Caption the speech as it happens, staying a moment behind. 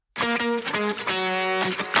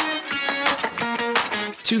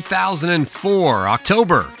2004,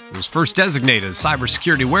 October was first designated as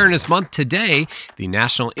Cybersecurity Awareness Month. Today, the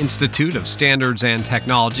National Institute of Standards and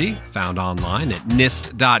Technology, found online at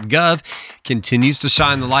nist.gov, continues to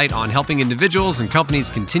shine the light on helping individuals and companies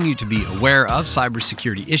continue to be aware of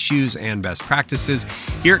cybersecurity issues and best practices.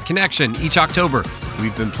 Here at Connection, each October,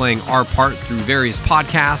 we've been playing our part through various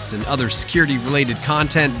podcasts and other security-related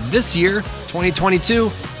content. This year, 2022,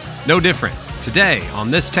 no different. Today,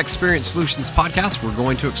 on this Tech Experience Solutions podcast, we're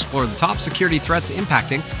going to explore the top security threats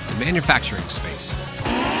impacting the manufacturing space.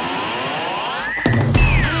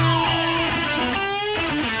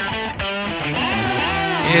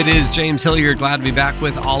 It is James Hilliard. Glad to be back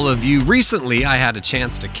with all of you. Recently, I had a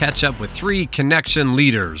chance to catch up with three Connection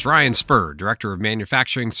leaders. Ryan Spur, Director of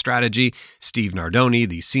Manufacturing Strategy, Steve Nardoni,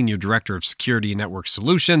 the Senior Director of Security and Network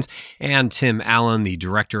Solutions, and Tim Allen, the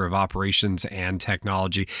Director of Operations and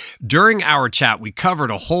Technology. During our chat, we covered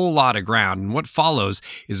a whole lot of ground, and what follows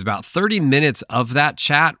is about 30 minutes of that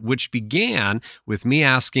chat, which began with me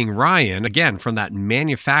asking Ryan, again, from that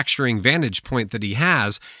manufacturing vantage point that he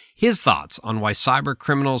has, his thoughts on why cyber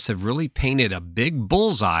criminals have really painted a big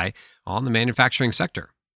bullseye on the manufacturing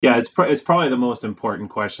sector. Yeah, it's probably the most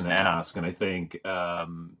important question to ask, and I think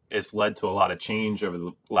it's led to a lot of change over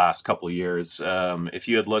the last couple of years. If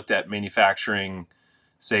you had looked at manufacturing,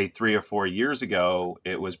 say 3 or 4 years ago,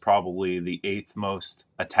 it was probably the 8th most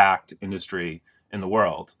attacked industry in the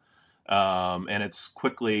world, and it's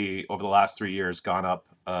quickly over the last 3 years gone up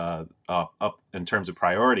in terms of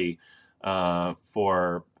priority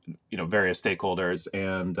for various stakeholders,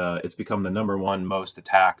 and it's become the number one most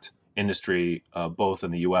attacked industry, both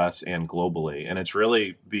in the U.S. and globally. And it's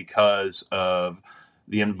really because of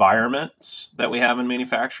the environments that we have in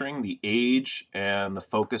manufacturing, the age and the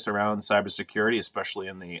focus around cybersecurity, especially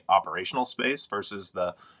in the operational space versus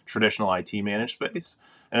the traditional IT managed space.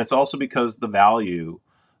 And it's also because the value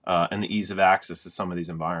and the ease of access to some of these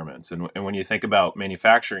environments. And when you think about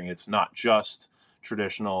manufacturing, it's not just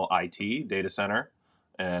traditional IT, data center,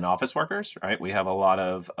 and office workers, right? We have a lot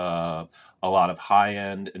of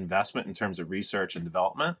high-end investment in terms of research and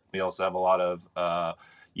development. We also have a lot of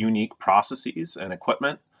unique processes and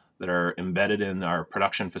equipment that are embedded in our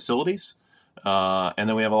production facilities. And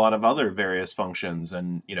then we have a lot of other various functions.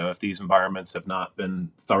 And, if these environments have not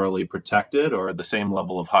been thoroughly protected or the same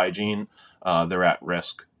level of hygiene, they're at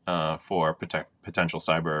risk for potential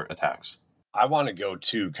cyber attacks. I want to go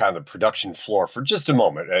to kind of the production floor for just a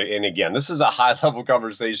moment. And again, this is a high-level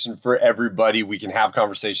conversation for everybody. We can have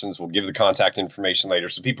conversations. We'll give the contact information later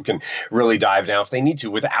so people can really dive down if they need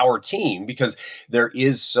to with our team, because there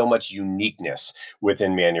is so much uniqueness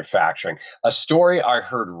within manufacturing. A story I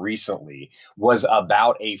heard recently was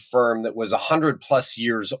about a firm that was 100 plus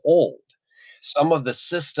years old. Some of the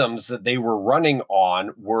systems that they were running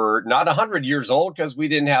on were not 100 years old because we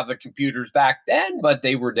didn't have the computers back then, but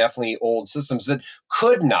they were definitely old systems that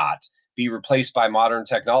could not be replaced by modern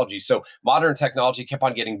technology. So modern technology kept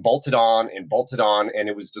on getting bolted on, and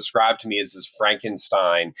it was described to me as this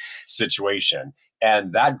Frankenstein situation.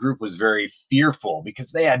 And that group was very fearful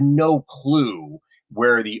because they had no clue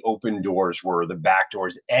where the open doors were, the back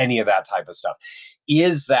doors, any of that type of stuff.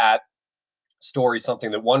 Is that story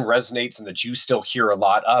something that one resonates and that you still hear a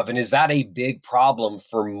lot of? And is that a big problem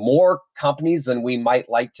for more companies than we might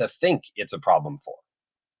like to think it's a problem for?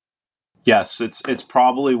 Yes, it's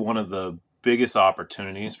probably one of the biggest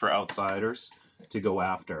opportunities for outsiders to go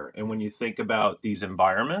after. And when you think about these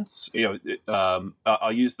environments,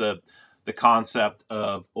 I'll use the concept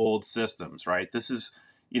of old systems, right? This is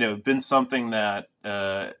been something that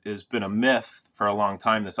has been a myth for a long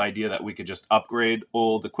time, this idea that we could just upgrade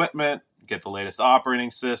old equipment, get the latest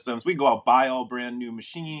operating systems. We go out, buy all brand new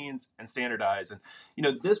machines and standardize. And,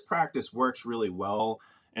 this practice works really well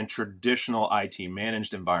in traditional IT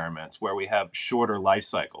managed environments where we have shorter life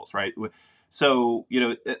cycles, right? So,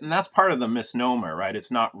 and that's part of the misnomer, right?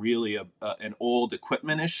 It's not really an old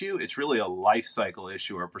equipment issue. It's really a life cycle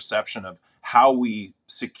issue or perception of how we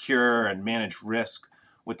secure and manage risk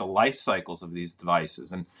with the life cycles of these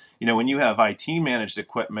devices. And, when you have IT managed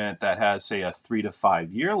equipment that has, say, a 3 to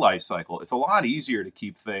 5 year life cycle, it's a lot easier to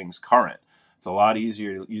keep things current. It's a lot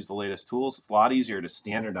easier to use the latest tools. It's a lot easier to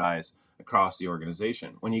standardize across the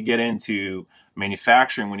organization. When you get into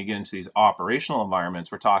manufacturing, when you get into these operational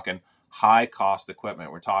environments, we're talking high cost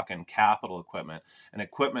equipment. We're talking capital equipment, and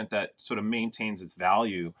equipment that sort of maintains its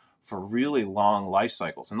value for really long life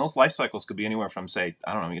cycles. And those life cycles could be anywhere from, say,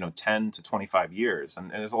 10 to 25 years.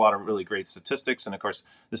 And there's a lot of really great statistics. And of course,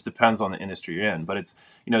 this depends on the industry you're in. But it's,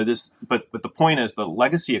 but the point is the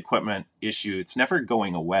legacy equipment issue, it's never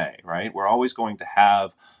going away, right? We're always going to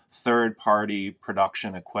have third-party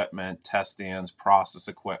production equipment, test stands, process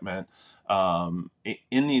equipment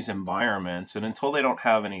in these environments. And until they don't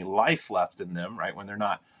have any life left in them, right, when they're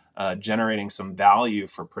not generating some value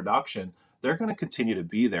for production, they're going to continue to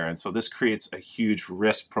be there. And so this creates a huge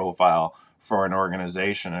risk profile for an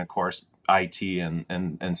organization, and of course, IT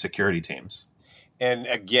and security teams. And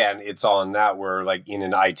again, it's on that where, like in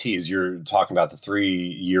an IT, as you're talking about the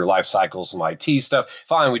 3-year life cycle, some IT stuff.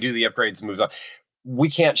 Fine, we do the upgrades and moves on.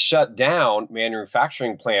 We can't shut down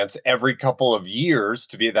manufacturing plants every couple of years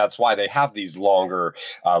that's why they have these longer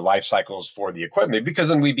life cycles for the equipment, because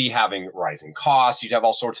then we'd be having rising costs. You'd have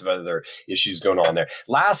all sorts of other issues going on there.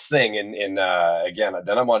 Last thing, and again,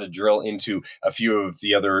 then I want to drill into a few of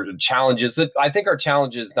the other challenges that I think are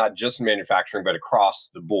challenges, not just in manufacturing, but across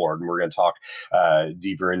the board. And we're going to talk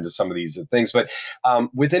deeper into some of these things. But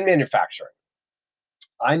within manufacturing,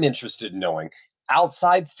 I'm interested in knowing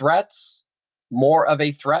outside threats, more of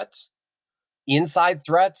a threat? Inside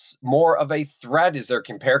threats, more of a threat? Is there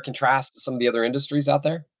compare contrast to some of the other industries out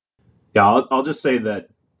there? Yeah, I'll just say that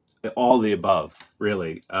all the above,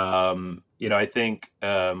 really. I think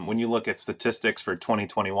when you look at statistics for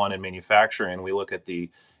 2021 in manufacturing, we look at the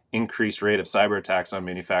increased rate of cyber attacks on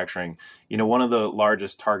manufacturing. One of the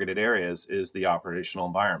largest targeted areas is the operational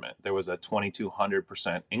environment. There was a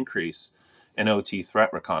 2,200% increase in OT threat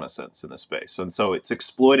reconnaissance in the space. And so it's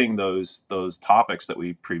exploiting those topics that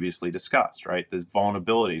we previously discussed, right? These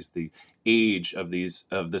vulnerabilities, the age of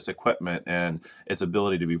this equipment and its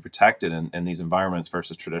ability to be protected in these environments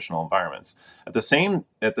versus traditional environments. At the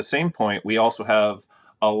same point, we also have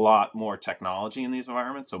a lot more technology in these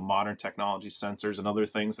environments. So modern technology, sensors, and other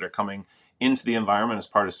things that are coming into the environment as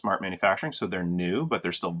part of smart manufacturing. So they're new, but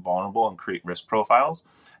they're still vulnerable and create risk profiles.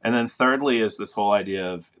 And then thirdly is this whole idea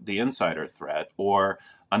of the insider threat, or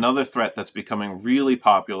another threat that's becoming really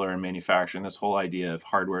popular in manufacturing, this whole idea of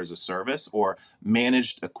hardware as a service or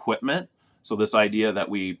managed equipment. So this idea that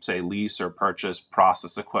we say lease or purchase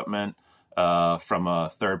process equipment from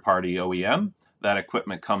a third-party OEM, that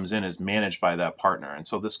equipment comes in as managed by that partner. And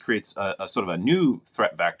so this creates a sort of a new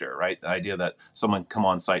threat vector, right? The idea that someone come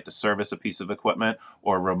on site to service a piece of equipment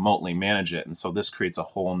or remotely manage it. And so this creates a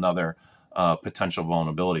whole nother potential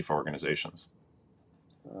vulnerability for organizations.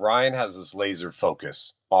 Ryan has this laser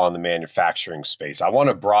focus on the manufacturing space. I want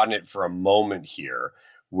to broaden it for a moment here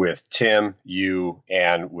with Tim, you,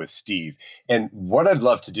 and with Steve. And what I'd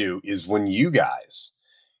love to do is when you guys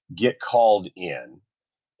get called in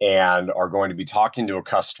and are going to be talking to a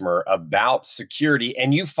customer about security,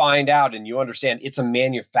 and you find out and you understand it's a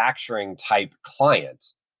manufacturing type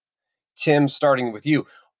client. Tim, starting with you,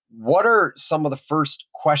 what are some of the first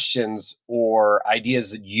questions or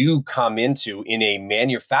ideas that you come into in a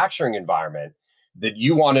manufacturing environment that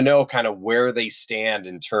you want to know kind of where they stand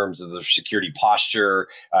in terms of their security posture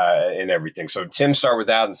and everything? So Tim, start with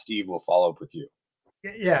that, and Steve will follow up with you.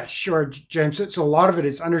 Yeah, sure, James. So a lot of it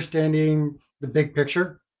is understanding the big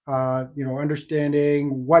picture,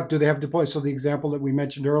 understanding what do they have deployed. So the example that we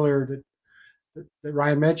mentioned earlier that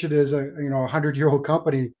Ryan mentioned is a 100-year-old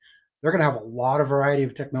company. They're going to have a lot of variety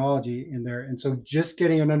of technology in there. And so just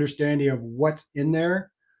getting an understanding of what's in there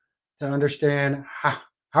to understand how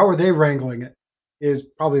are they wrangling it is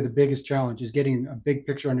probably the biggest challenge, is getting a big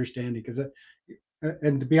picture understanding.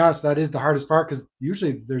 And to be honest, that is the hardest part, because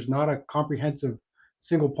usually there's not a comprehensive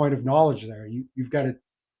single point of knowledge there. You've got to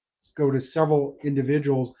go to several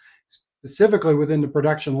individuals specifically within the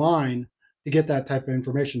production line to get that type of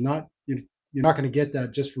information. You're not going to get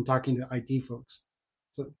that just from talking to IT folks.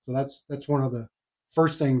 So that's one of the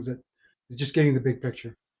first things that is just getting the big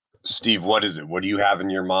picture. Steve, what is it? What do you have in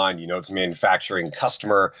your mind? It's a manufacturing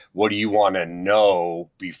customer. What do you want to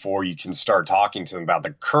know before you can start talking to them about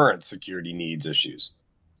the current security needs issues?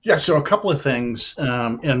 Yeah, so a couple of things.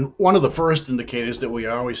 And one of the first indicators that we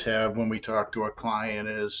always have when we talk to a client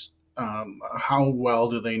is how well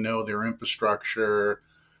do they know their infrastructure?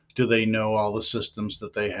 Do they know all the systems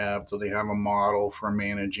that they have? Do they have a model for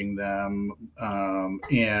managing them?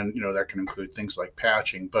 And that can include things like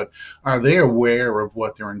patching. But are they aware of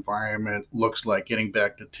what their environment looks like? Getting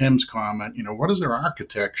back to Tim's comment, what is their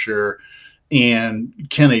architecture, and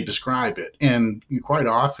can they describe it? And quite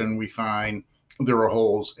often we find there are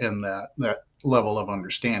holes in that level of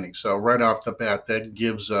understanding. So right off the bat, that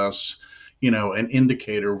gives us an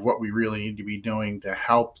indicator of what we really need to be doing to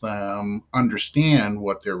help them understand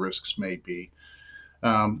what their risks may be.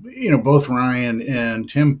 Both Ryan and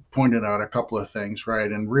Tim pointed out a couple of things, right?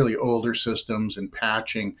 And really older systems and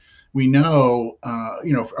patching. We know,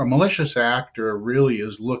 a malicious actor really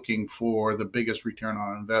is looking for the biggest return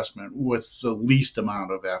on investment with the least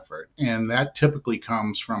amount of effort. And that typically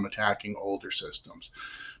comes from attacking older systems.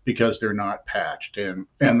 because they're not patched and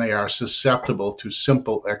they are susceptible to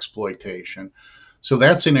simple exploitation. So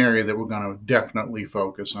that's an area that we're going to definitely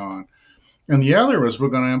focus on. And the other is we're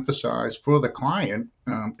going to emphasize for the client,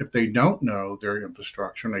 if they don't know their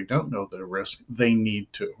infrastructure and they don't know their risk, they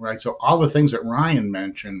need to, right? So all the things that Ryan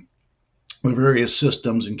mentioned, the various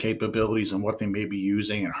systems and capabilities and what they may be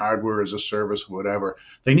using and hardware as a service, whatever,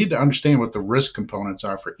 they need to understand what the risk components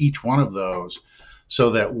are for each one of those so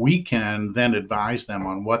that we can then advise them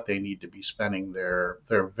on what they need to be spending their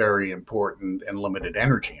very important and limited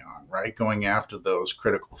energy on, right? Going after those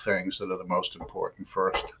critical things that are the most important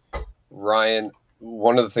first. Ryan,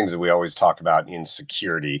 one of the things that we always talk about in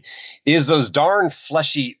security is those darn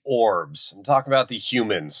fleshy orbs. I'm talking about the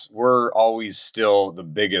humans. We're always still the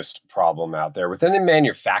biggest problem out there. Within the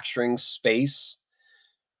manufacturing space,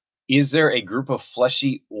 is there a group of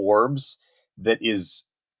fleshy orbs that is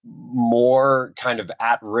more kind of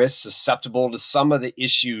at risk, susceptible to some of the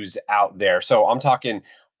issues out there? So I'm talking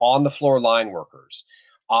on the floor line workers.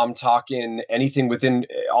 I'm talking anything within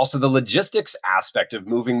also the logistics aspect of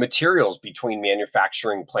moving materials between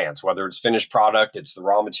manufacturing plants, whether it's finished product, it's the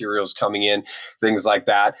raw materials coming in, things like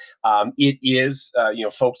that. It is,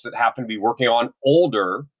 folks that happen to be working on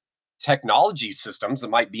older technology systems that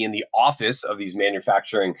might be in the office of these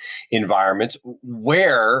manufacturing environments.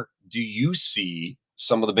 Where do you see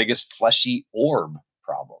some of the biggest fleshy orb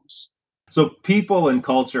problems? So people and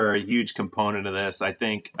culture are a huge component of this. I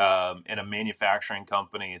think in a manufacturing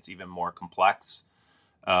company, it's even more complex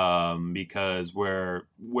because where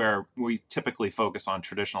we typically focus on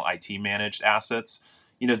traditional IT managed assets,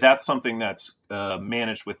 that's something that's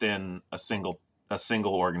managed within a single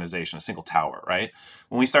organization, a single tower, right?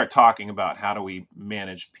 When we start talking about how do we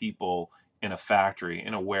manage people in a factory,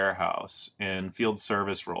 in a warehouse, in field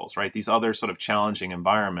service roles, right? These other sort of challenging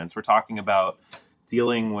environments, we're talking about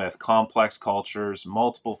dealing with complex cultures,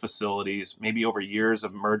 multiple facilities, maybe over years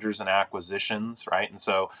of mergers and acquisitions, right? And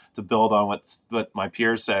so to build on what my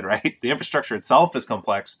peers said, right? The infrastructure itself is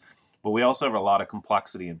complex, but we also have a lot of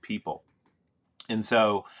complexity in people. And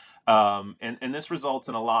so, and this results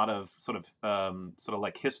in a lot of sort of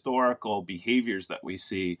like historical behaviors that we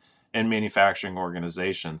see in manufacturing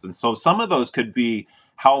organizations. And so some of those could be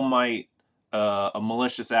how might a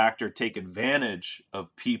malicious actor take advantage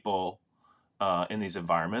of people in these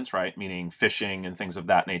environments, right? Meaning phishing and things of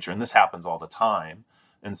that nature. And this happens all the time.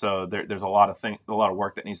 And so there's a lot of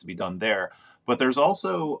work that needs to be done there. But there's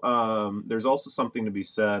also something to be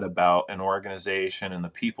said about an organization and the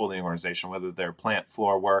people in the organization, whether they're plant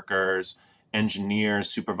floor workers, engineers,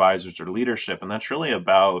 supervisors, or leadership. And that's really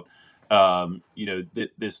about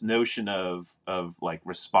this notion of like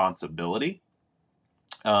responsibility.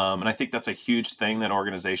 And I think that's a huge thing that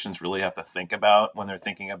organizations really have to think about when they're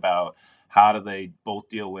thinking about how do they both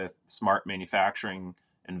deal with smart manufacturing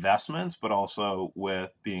investments, but also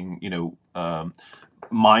with being,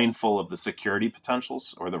 mindful of the security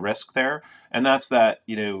potentials or the risk there. And that's that,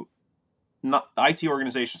 not IT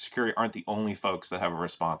organization security aren't the only folks that have a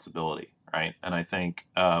responsibility, right? And I think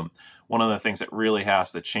one of the things that really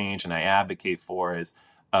has to change, and I advocate for, is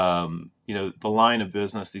the line of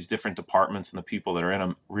business, these different departments and the people that are in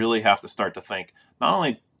them really have to start to think not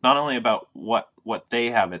only about what they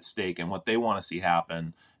have at stake and what they want to see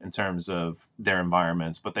happen in terms of their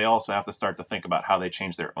environments, but they also have to start to think about how they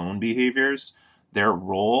change their own behaviors, their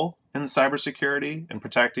role in cybersecurity and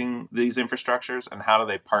protecting these infrastructures, and how do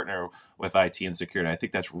they partner with IT and security. I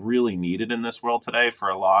think that's really needed in this world today for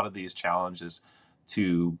a lot of these challenges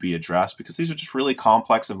to be addressed, because these are just really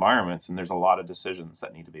complex environments and there's a lot of decisions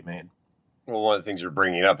that need to be made. Well, one of the things you're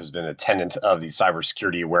bringing up has been a tenet of the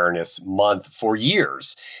Cybersecurity Awareness Month for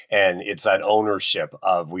years. And it's that ownership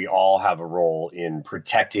of we all have a role in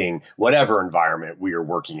protecting whatever environment we are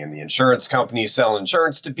working in. The insurance company selling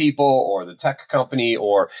insurance to people, or the tech company,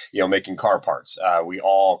 or making car parts. We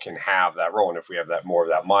all can have that role. And if we have that more of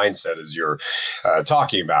that mindset as you're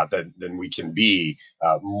talking about, then we can be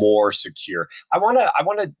more secure. I want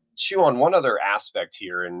to chew on one other aspect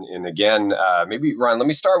here, and again, maybe Ryan, let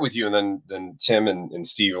me start with you, and then Tim and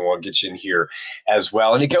Steve, and we'll get you in here as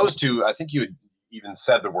well. And it goes to, I think you had even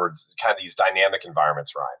said the words, kind of these dynamic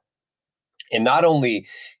environments, Ryan. And not only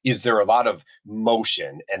is there a lot of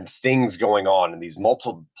motion and things going on in these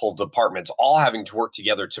multiple departments, all having to work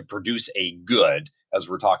together to produce a good, as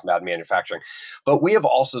we're talking about manufacturing, but we have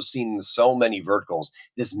also seen in so many verticals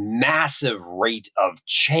this massive rate of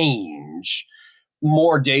change.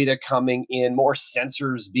 More data coming in, more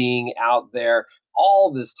sensors being out there,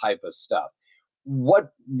 all this type of stuff.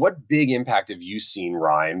 What big impact have you seen,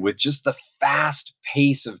 Ryan, with just the fast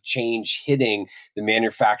pace of change hitting the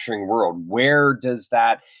manufacturing world? Where does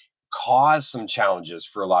that cause some challenges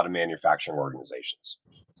for a lot of manufacturing organizations.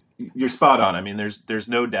 You're spot on. I mean, there's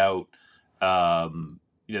no doubt.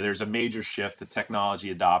 There's a major shift to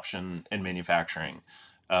technology adoption in manufacturing.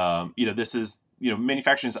 This is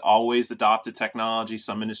manufacturing has always adopted technology.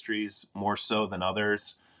 Some industries more so than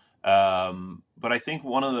others. But I think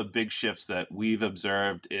one of the big shifts that we've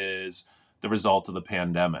observed is the result of the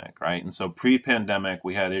pandemic, right? And so pre-pandemic,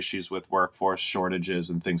 we had issues with workforce shortages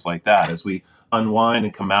and things like that. As we unwind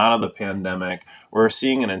and come out of the pandemic, we're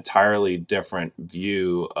seeing an entirely different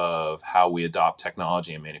view of how we adopt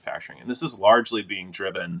technology in manufacturing. And this is largely being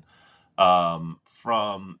driven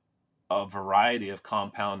from a variety of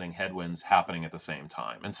compounding headwinds happening at the same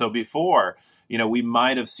time. And so before, we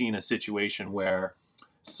might have seen a situation where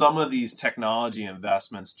some of these technology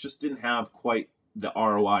investments just didn't have quite the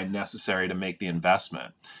ROI necessary to make the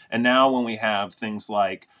investment. And now when we have things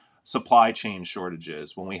like supply chain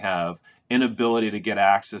shortages, when we have inability to get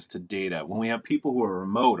access to data, when we have people who are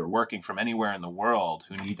remote or working from anywhere in the world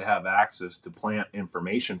who need to have access to plant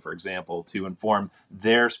information, for example, to inform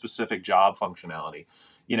their specific job functionality,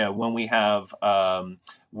 when we have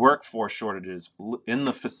workforce shortages in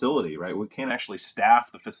the facility, right? We can't actually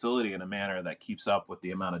staff the facility in a manner that keeps up with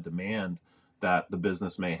the amount of demand that the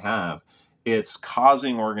business may have. It's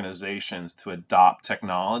causing organizations to adopt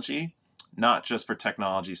technology, not just for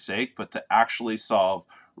technology's sake, but to actually solve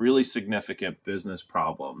really significant business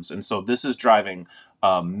problems. And so this is driving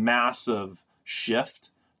a massive shift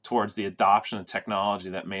towards the adoption of technology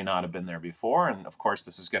that may not have been there before. And of course,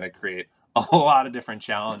 this is going to create a lot of different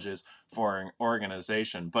challenges for an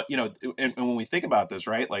organization. But, and when we think about this,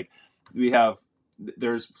 right, like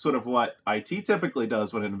there's sort of what IT typically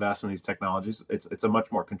does when it invests in these technologies. It's a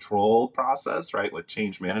much more controlled process, right, with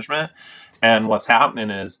change management. And what's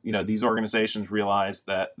happening is, these organizations realize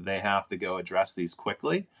that they have to go address these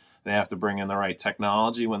quickly. They have to bring in the right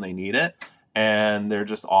technology when they need it. And they're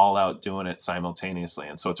just all out doing it simultaneously.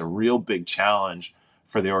 And so it's a real big challenge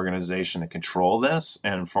for the organization to control this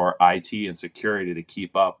and for IT and security to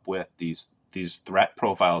keep up with these threat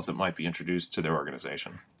profiles that might be introduced to their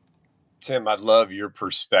organization. Tim, I'd love your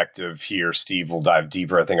perspective here. Steve will dive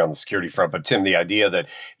deeper, I think, on the security front. But Tim, the idea that,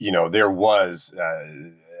 there was,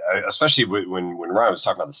 especially when Ryan was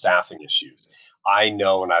talking about the staffing issues, I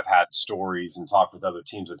know, and I've had stories and talked with other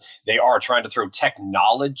teams that they are trying to throw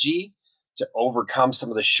technology to overcome some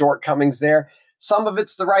of the shortcomings there. Some of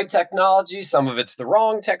it's the right technology, some of it's the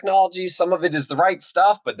wrong technology, some of it is the right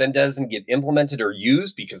stuff, but then doesn't get implemented or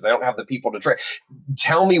used because they don't have the people to train.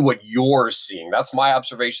 Tell me what you're seeing. That's my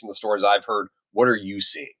observation, the stories I've heard. What are you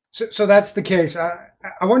seeing? So that's the case.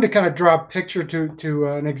 I wanted to kind of draw a picture to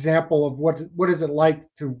an example of what is it like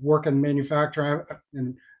to work in manufacturing.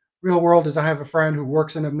 In real world, is I have a friend who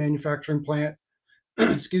works in a manufacturing plant.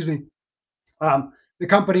 Excuse me. The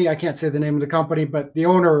company, I can't say the name of the company, but the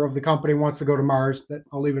owner of the company wants to go to Mars. But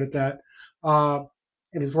I'll leave it at that.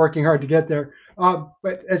 And is working hard to get there.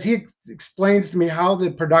 But as he explains to me how the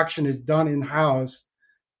production is done in-house,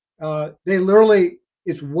 they literally,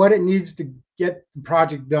 it's what it needs to get the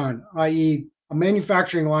project done, i.e. a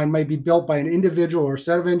manufacturing line might be built by an individual or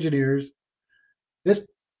set of engineers. This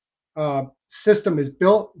system is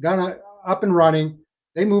built, got up and running.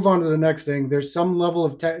 They move on to the next thing. There's some level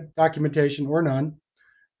of documentation or none.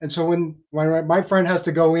 And so when my friend has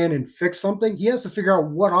to go in and fix something, he has to figure out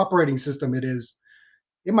what operating system it is.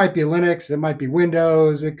 It might be Linux, it might be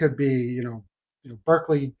Windows, it could be,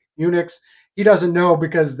 Berkeley Unix. He doesn't know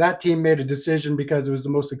because that team made a decision because it was the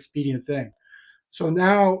most expedient thing. So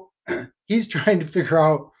now he's trying to figure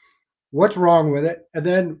out what's wrong with it. And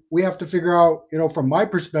then we have to figure out, from my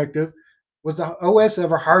perspective, was the OS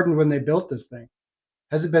ever hardened when they built this thing?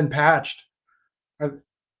 Has it been patched?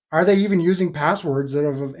 Are they even using passwords that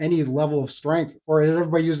are of any level of strength, or is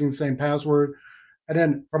everybody using the same password? And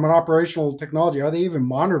then from an operational technology, are they even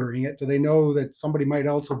monitoring it? Do they know that somebody might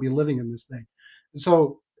also be living in this thing?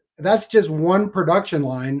 So that's just one production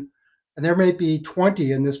line, and there may be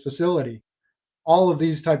 20 in this facility, all of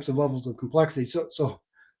these types of levels of complexity. So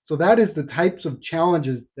that is the types of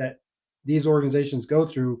challenges that these organizations go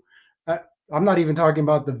through. I'm not even talking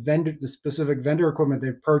about the specific vendor equipment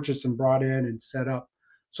they've purchased and brought in and set up.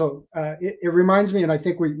 So it reminds me, and I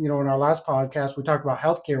think we, in our last podcast, we talked about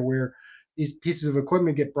healthcare where these pieces of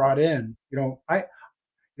equipment get brought in.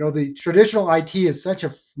 The traditional IT is such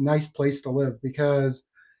a nice place to live because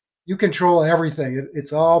you control everything.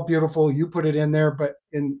 It's all beautiful. You put it in there, but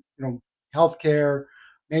in healthcare,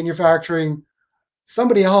 manufacturing,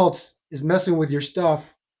 somebody else is messing with your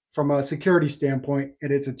stuff from a security standpoint,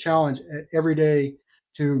 and it's a challenge every day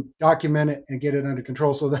to document it and get it under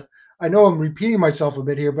control. So that I know I'm repeating myself a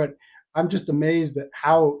bit here, but I'm just amazed at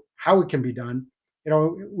how how it can be done.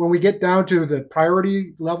 When we get down to the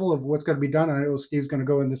priority level of what's going to be done, I know Steve's going to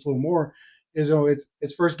go in this a little more.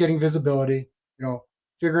 It's first getting visibility,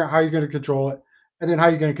 figuring out how you're going to control it, and then how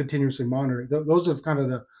you're going to continuously monitor it. Those are kind of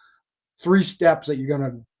the three steps that you're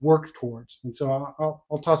going to work towards. And so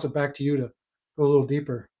I'll toss it back to you to go a little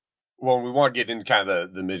deeper. Well, we want to get into kind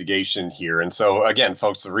of the mitigation here. And so, again,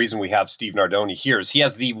 folks, the reason we have Steve Nardoni here is he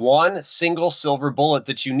has the one single silver bullet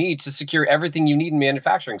that you need to secure everything you need in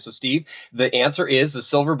manufacturing. So, Steve, the answer is the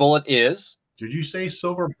silver bullet is. Did you say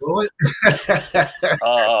silver bullet?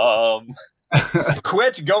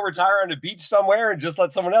 Quit, go retire on a beach somewhere and just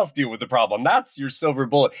let someone else deal with the problem. That's your silver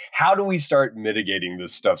bullet. How do we start mitigating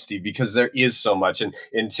this stuff, Steve? Because there is so much. And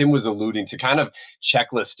Tim was alluding to kind of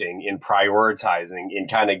checklisting in prioritizing, in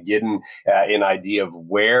kind of getting an idea of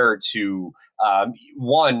where to,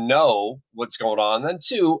 one, know what's going on, then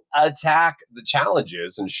two, attack the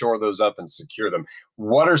challenges and shore those up and secure them.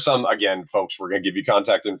 What are some, again, folks, we're going to give you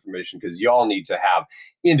contact information because y'all need to have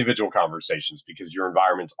individual conversations because your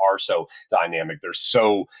environments are so dynamic. They're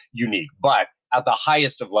so unique. But at the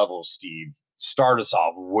highest of levels, Steve, start us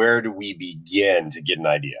off. Where do we begin to get an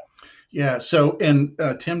idea? Yeah. So, and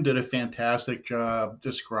Tim did a fantastic job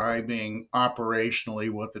describing operationally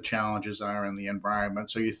what the challenges are in the environment.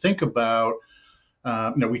 So you think about,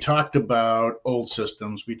 we talked about old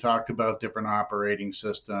systems, we talked about different operating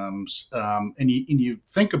systems, and you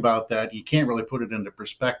think about that, you can't really put it into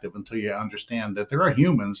perspective until you understand that there are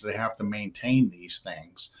humans that have to maintain these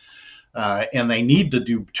things. And they need to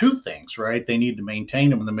do two things, right? They need to maintain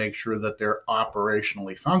them and to make sure that they're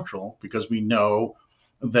operationally functional, because we know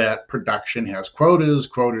that production has quotas.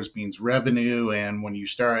 Quotas means revenue. And when you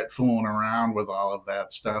start fooling around with all of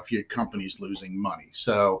that stuff, your company's losing money.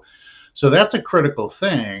 So that's a critical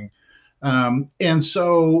thing. And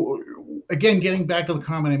so, again, getting back to the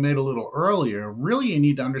comment I made a little earlier, really you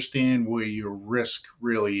need to understand where your risk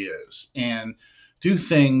really is. And do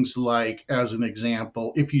things like, as an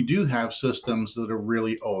example, if you do have systems that are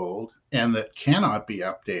really old and that cannot be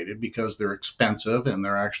updated because they're expensive and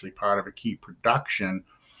they're actually part of a key production,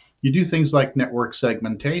 you do things like network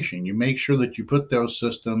segmentation. You make sure that you put those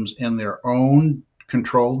systems in their own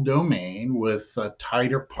controlled domain with a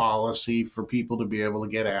tighter policy for people to be able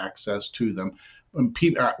to get access to them. And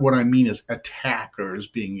what I mean is attackers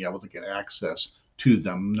being able to get access to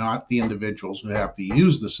them, not the individuals who have to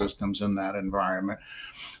use the systems in that environment.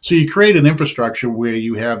 So you create an infrastructure where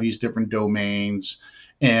you have these different domains,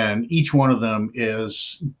 and each one of them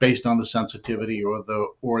is based on the sensitivity or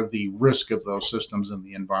the risk of those systems in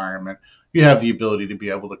the environment. You have the ability to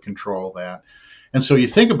be able to control that. And so you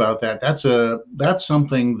think about that, that's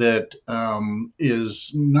something that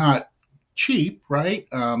is not cheap, right?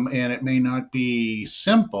 And it may not be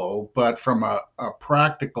simple, but from a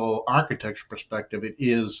practical architecture perspective, it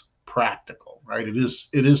is practical, right? It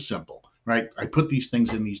is simple, right? I put these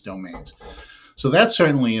things in these domains. So that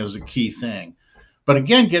certainly is a key thing. But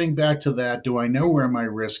again, getting back to that, do I know where my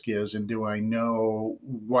risk is and do I know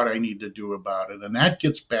what I need to do about it? And that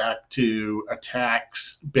gets back to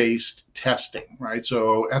attacks-based testing, right?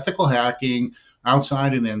 So ethical hacking,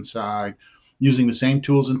 outside and inside, using the same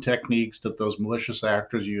tools and techniques that those malicious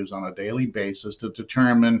actors use on a daily basis to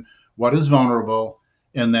determine what is vulnerable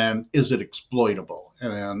and then is it exploitable.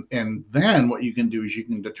 And then what you can do is you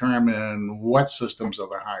can determine what systems are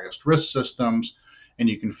the highest risk systems, and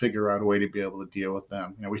you can figure out a way to be able to deal with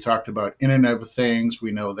them. We talked about Internet of Things.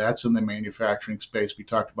 We know that's in the manufacturing space. We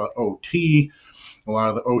talked about OT. A lot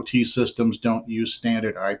of the OT systems don't use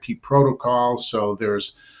standard IP protocols, so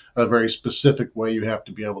there's a very specific way you have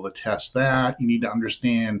to be able to test that. You need to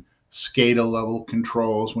understand SCADA level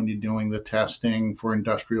controls when you're doing the testing for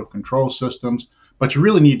industrial control systems, but you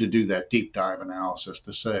really need to do that deep dive analysis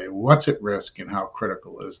to say what's at risk and how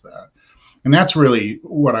critical is that. And that's really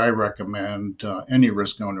what I recommend any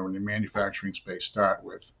risk owner in the manufacturing space start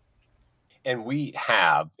with. And we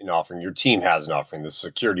have an offering, your team has an offering, the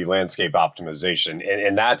security landscape optimization.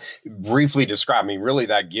 And that briefly described, really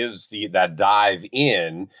that gives that dive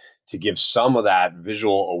in to give some of that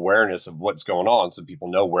visual awareness of what's going on so people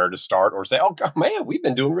know where to start or say, oh, God, man, we've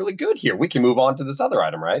been doing really good here. We can move on to this other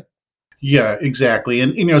item, right? Yeah, exactly.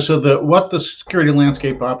 And so what the security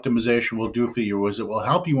landscape optimization will do for you is it will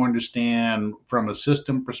help you understand from a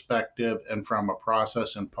system perspective and from a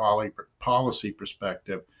process and policy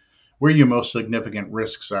perspective where your most significant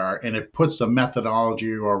risks are. And it puts a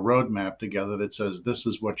methodology or a roadmap together that says this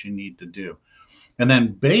is what you need to do. And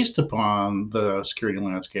then based upon the security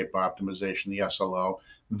landscape optimization, the SLO,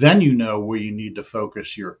 then you know where you need to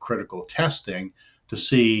focus your critical testing to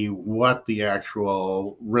see what the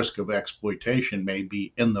actual risk of exploitation may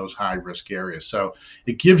be in those high risk areas. So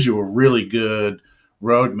it gives you a really good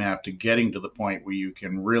roadmap to getting to the point where you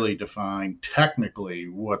can really define technically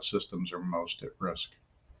what systems are most at risk.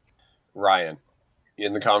 Ryan,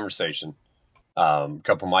 in the conversation, a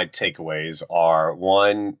couple of my takeaways are,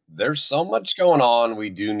 one, there's so much going on. We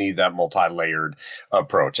do need that multi-layered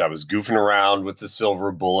approach. I was goofing around with the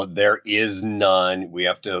silver bullet. There is none. We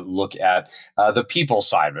have to look at the people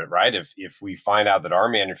side of it, right? If we find out that our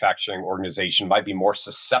manufacturing organization might be more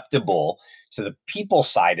susceptible to the people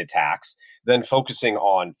side attacks, then focusing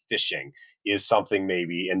on phishing is something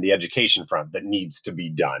maybe in the education front that needs to be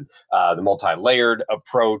done. The multi-layered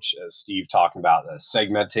approach, as Steve talking about,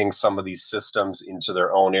 segmenting some of these systems into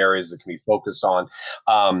their own areas that can be focused on.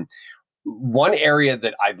 One area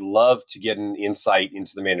that I'd love to get an insight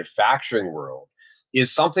into the manufacturing world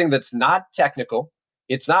is something that's not technical.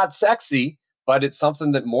 It's not sexy, but it's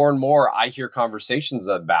something that more and more I hear conversations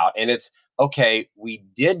about. And it's, okay, we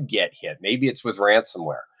did get hit. Maybe it's with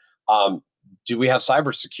ransomware. Do we have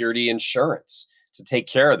cybersecurity insurance to take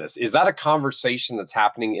care of this? Is that a conversation that's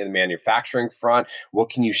happening in the manufacturing front?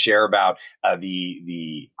 What can you share about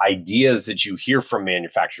the ideas that you hear from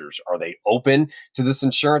manufacturers? Are they open to this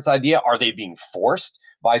insurance idea? Are they being forced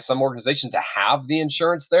by some organization to have the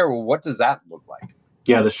insurance there? Well, what does that look like?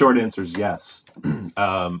 Yeah, the short answer is yes.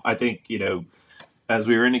 I think, as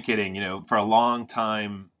we were indicating, for a long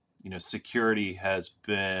time, security has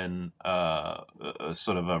been a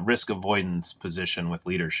sort of a risk avoidance position with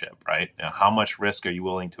leadership, right? How much risk are you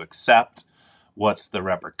willing to accept? What's the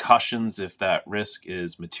repercussions if that risk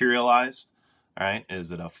is materialized, right?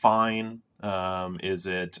 Is it a fine? Is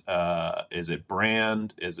it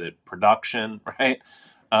brand? Is it production, right?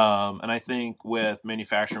 And I think with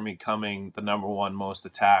manufacturing becoming the number one most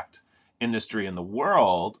attacked industry in the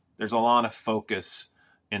world, there's a lot of focus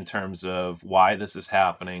in terms of why this is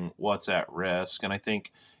happening, what's at risk. And I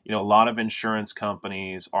think, a lot of insurance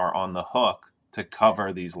companies are on the hook to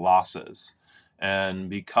cover these losses. And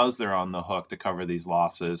because they're on the hook to cover these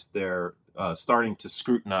losses, they're starting to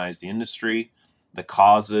scrutinize the industry, the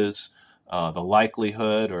causes, the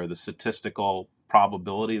likelihood or the statistical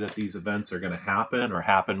probability that these events are going to happen or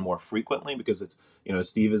happen more frequently, because it's,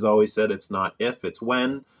 Steve has always said, it's not if, it's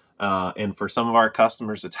when. And for some of our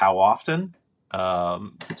customers, it's how often.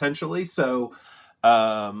 Potentially. So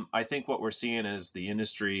I think what we're seeing is the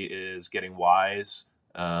industry is getting wise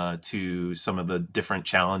to some of the different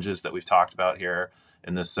challenges that we've talked about here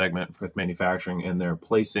in this segment with manufacturing, and they're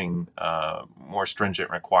placing more stringent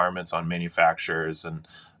requirements on manufacturers and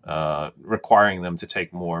requiring them to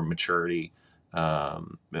take more maturity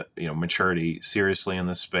seriously in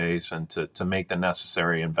this space, and to make the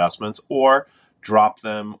necessary investments or drop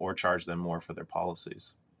them or charge them more for their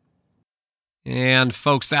policies. And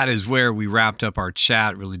folks, that is where we wrapped up our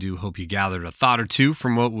chat. Really do hope you gathered a thought or two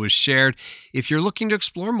from what was shared. If you're looking to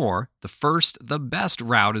explore more, the best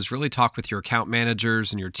route is really talk with your account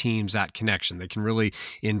managers and your teams at Connection. They can really,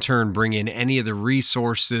 in turn, bring in any of the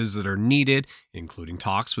resources that are needed, including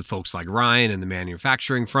talks with folks like Ryan in the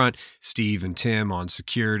manufacturing front, Steve and Tim on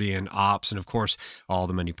security and ops, and of course, all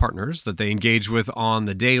the many partners that they engage with on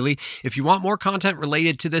the daily. If you want more content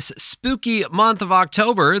related to this spooky month of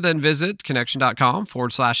October, then visit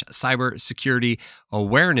connection.com/cybersecurity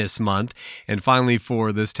awareness month. And finally,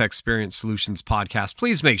 for this Tech Experience Solutions podcast,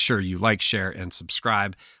 please make sure you like, share, and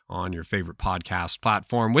subscribe on your favorite podcast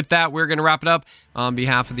platform. With that, we're going to wrap it up. On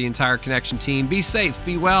behalf of the entire Connection team, be safe,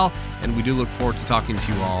 be well, and we do look forward to talking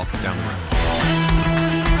to you all down the road.